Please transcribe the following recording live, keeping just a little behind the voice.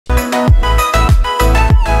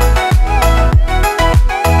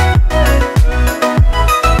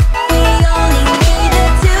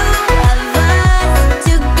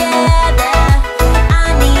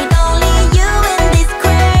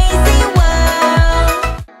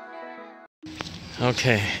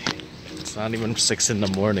Okay, it's not even 6 in the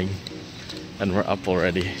morning and we're up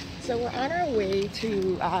already. So we're on our way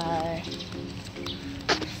to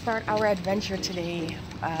start our adventure today.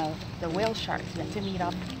 The whale sharks. We have to meet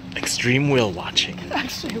up. Extreme whale watching.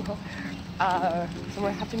 Actually, so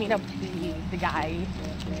we'll have to meet up the guide.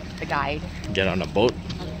 Get on a boat.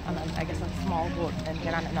 I guess a small boat and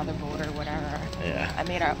get on another boat or whatever. Yeah. And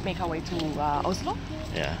make our way to Oslo.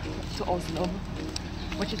 Yeah. To Oslo,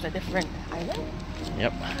 which is a different island.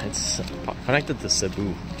 Yep, it's connected to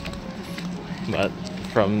Cebu. But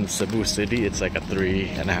from Cebu City, it's like a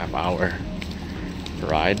 3.5 hour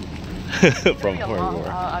ride from where we were.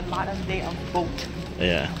 A lot of day of boat.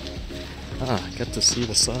 Yeah. Ah, get to see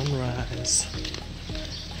the sunrise.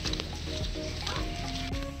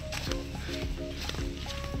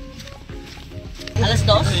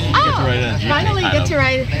 Finally get to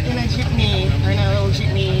ride in a jeepney, or in a little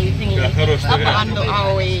jeepney thingy up on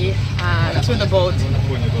our way to the boat.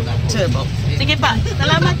 Sige pa,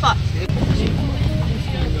 salamat pa.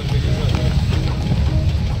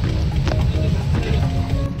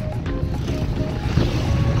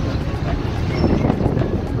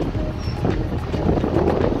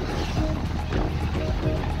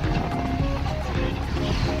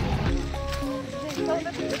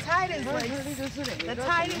 The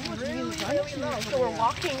tide is really low, so we're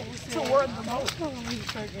walking toward the boat.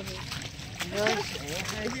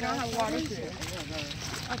 If you don't have water to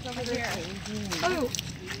over here.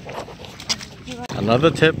 Another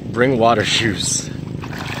tip, bring water shoes.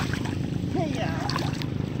 Yeah.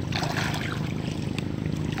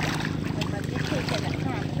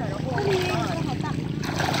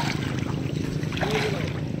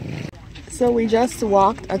 So we just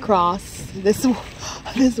walked across this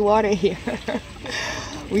water here.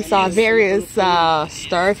 We saw various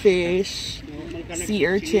starfish, sea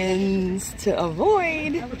urchins to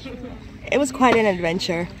avoid. It was quite an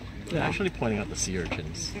adventure. They're actually pointing out the sea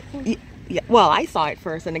urchins. Yeah, well, I saw it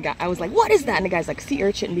first and I was like, what is that? And the guy's like, sea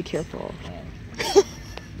urchin, be careful.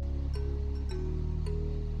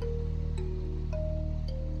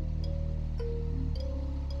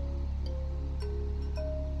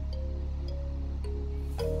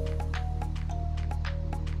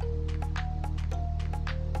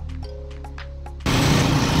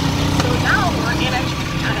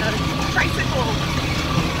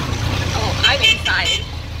 I'm inside.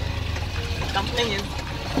 Dumpling is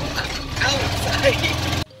outside.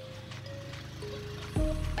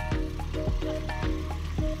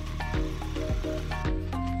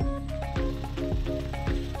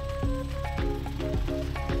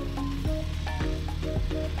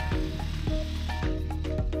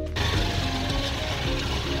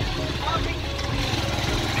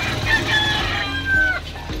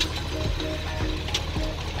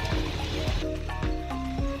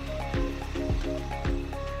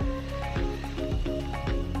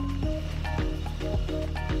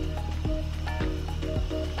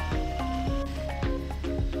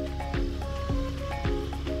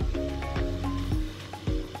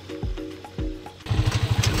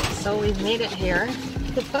 So we've made it here.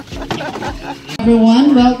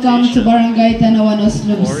 Everyone, welcome to Barangay Tanawan,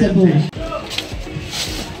 Oslo, Cebu.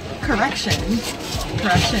 Correction,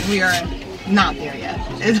 we are not there yet.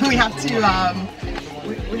 We have to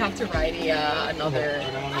ride another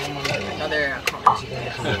car.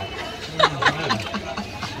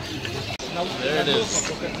 There it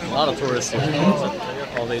is. A lot of tourists here.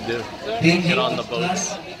 That's all they do. Get on the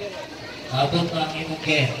boats.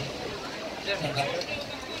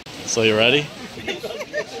 So you ready?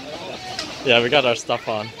 Yeah, we got our stuff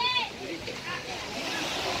on.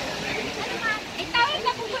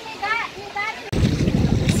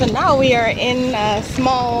 So now we are in a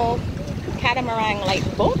small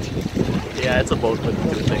catamaran-like boat. Yeah, it's a boat with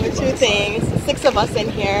two things. 6 of us in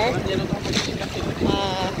here.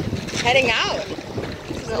 Heading out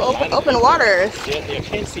to the open waters. Yeah, you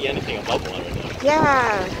can't see anything above water now.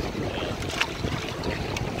 Yeah.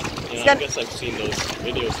 You know, I guess I've seen those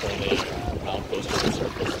videos where they goes to the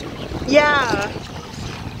surface. Yeah.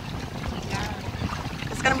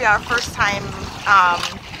 It's gonna be our first time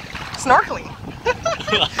snorkeling.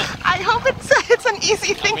 I hope it's an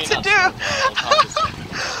easy thing to do.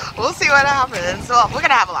 We'll see what happens. So we're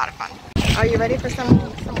gonna have a lot of fun. Are you ready for some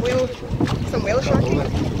whale sharking?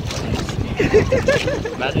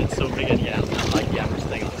 Imagine it's so big and yeah, I'm like yammers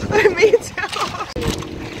thing on it. Me too.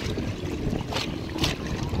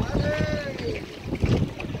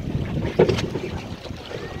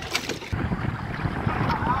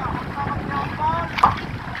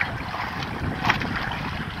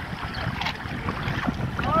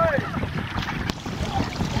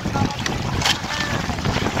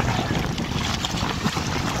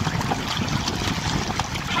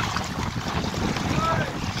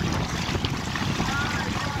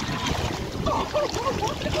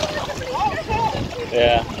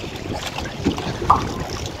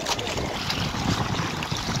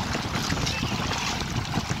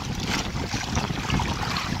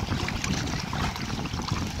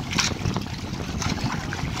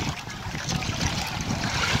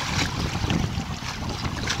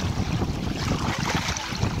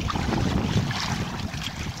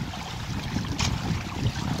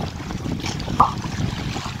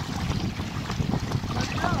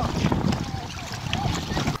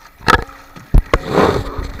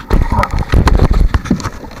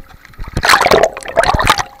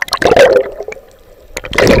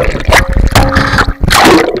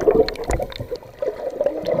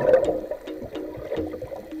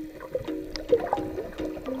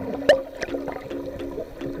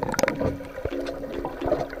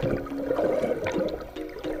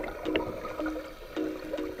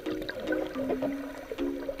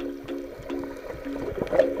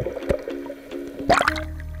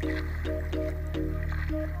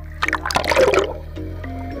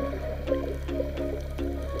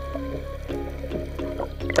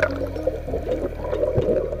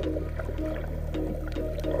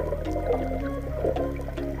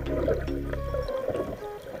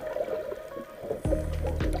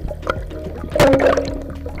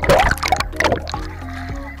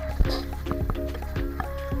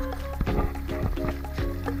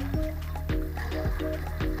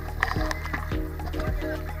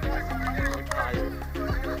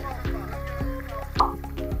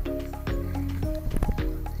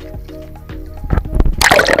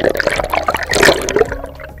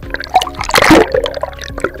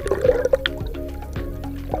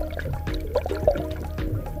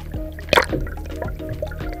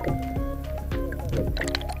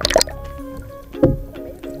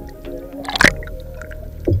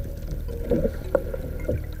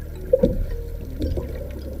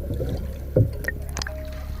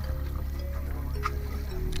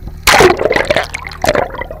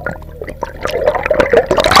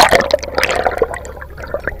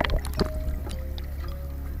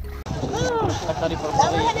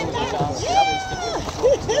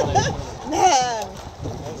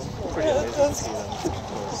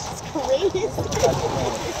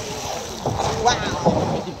 Wow.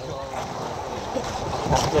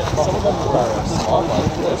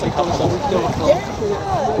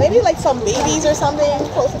 Yeah, maybe like some babies or something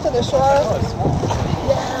closer to the shore.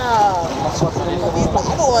 Yeah. But these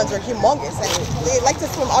other ones are humongous and they like to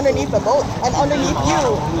swim underneath the boat and underneath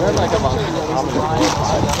you. They're like about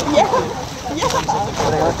Yeah. Yeah.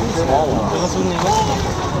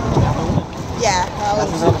 Yeah, that was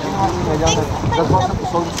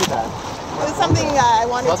it was something I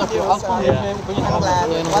wanted to do, so I'm glad.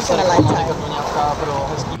 Once in a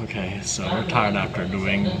lifetime. Okay, so we're tired after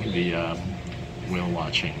doing the whale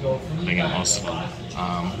watching thing in Oslo,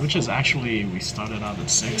 which is actually, we started out at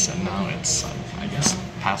 6 and now it's, I guess,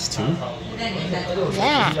 past 2.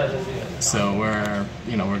 Yeah. So we're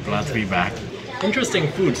glad to be back.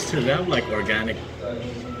 Interesting foods too. They have like organic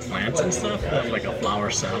plants and stuff. They have like a flower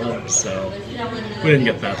salad, so we didn't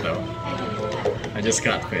get that though. I just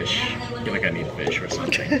got fish. I feel like I need fish or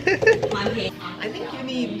something. I think you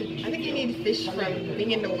need fish from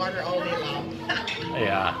being in the water all day long.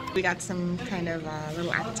 Yeah. We got some kind of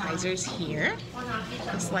little appetizers here.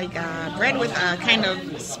 It's like bread with a kind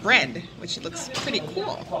of spread, which looks pretty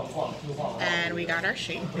cool. And we got our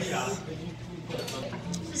shakes.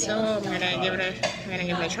 So I'm gonna give it a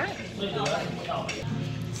try.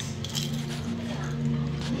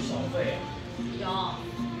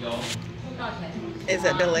 Is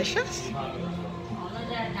it delicious? I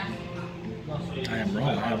am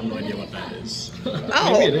wrong. I have no idea what that is.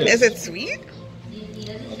 Oh, Maybe it is it sweet?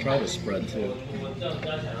 I'll try the spread too.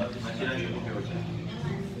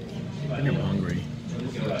 I think I'm hungry.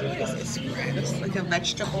 What is this spread? It's like a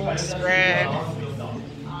vegetable spread.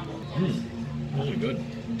 Really good.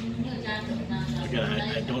 Again,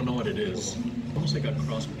 I don't know what it is. Almost like a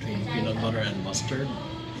cross between peanut butter and mustard.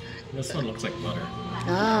 This one looks like butter.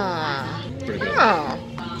 Ah. Pretty good. Oh.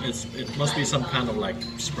 It must be some kind of like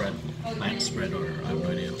spread, plant spread, or I have no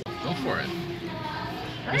idea. Go for it.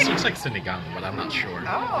 This looks like sinigang, but I'm not sure.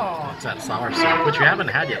 Oh. It's that sour soup, which we haven't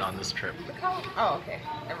had yet on this trip. Oh, okay.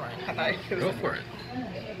 Never mind. I thought it was... Go for it.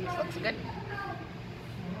 This looks good.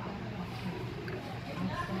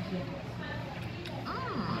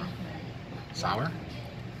 Sour?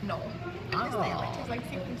 No. Oh. It tastes like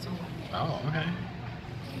seafood soup. Oh, okay.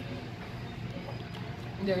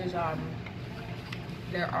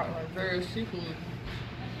 There are various seafood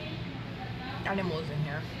animals in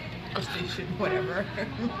here. Crustacean, whatever.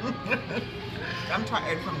 I'm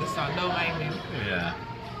tired from the sun, don't mind me. Yeah.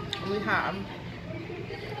 We have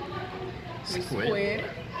squid,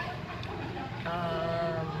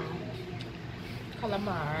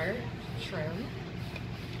 calamar, shrimp.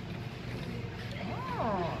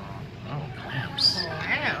 Oh, clams.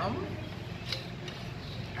 Clam.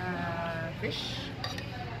 Fish.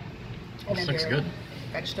 This looks good.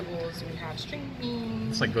 Vegetables, we have string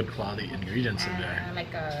beans. It's like good quality ingredients in there.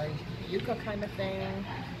 Like a yuca kind of thing.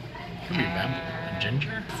 Could be bamboo and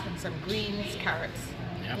ginger. And some greens, carrots.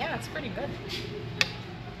 Yep. Yeah, it's pretty good.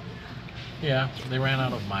 Yeah, they ran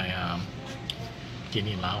out of my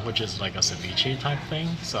guinea lao, which is like a ceviche type thing,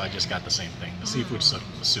 so I just got the same thing. The seafood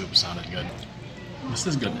soup sounded good. This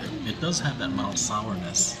is good. It does have that mild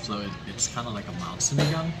sourness, so it's kind of like a mild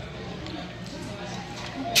sinigang.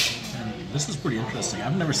 And this is pretty interesting.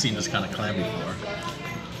 I've never seen this kind of clam before.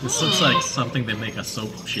 This looks like something they make a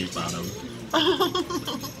soap shape out of.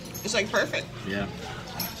 It's like perfect. Yeah.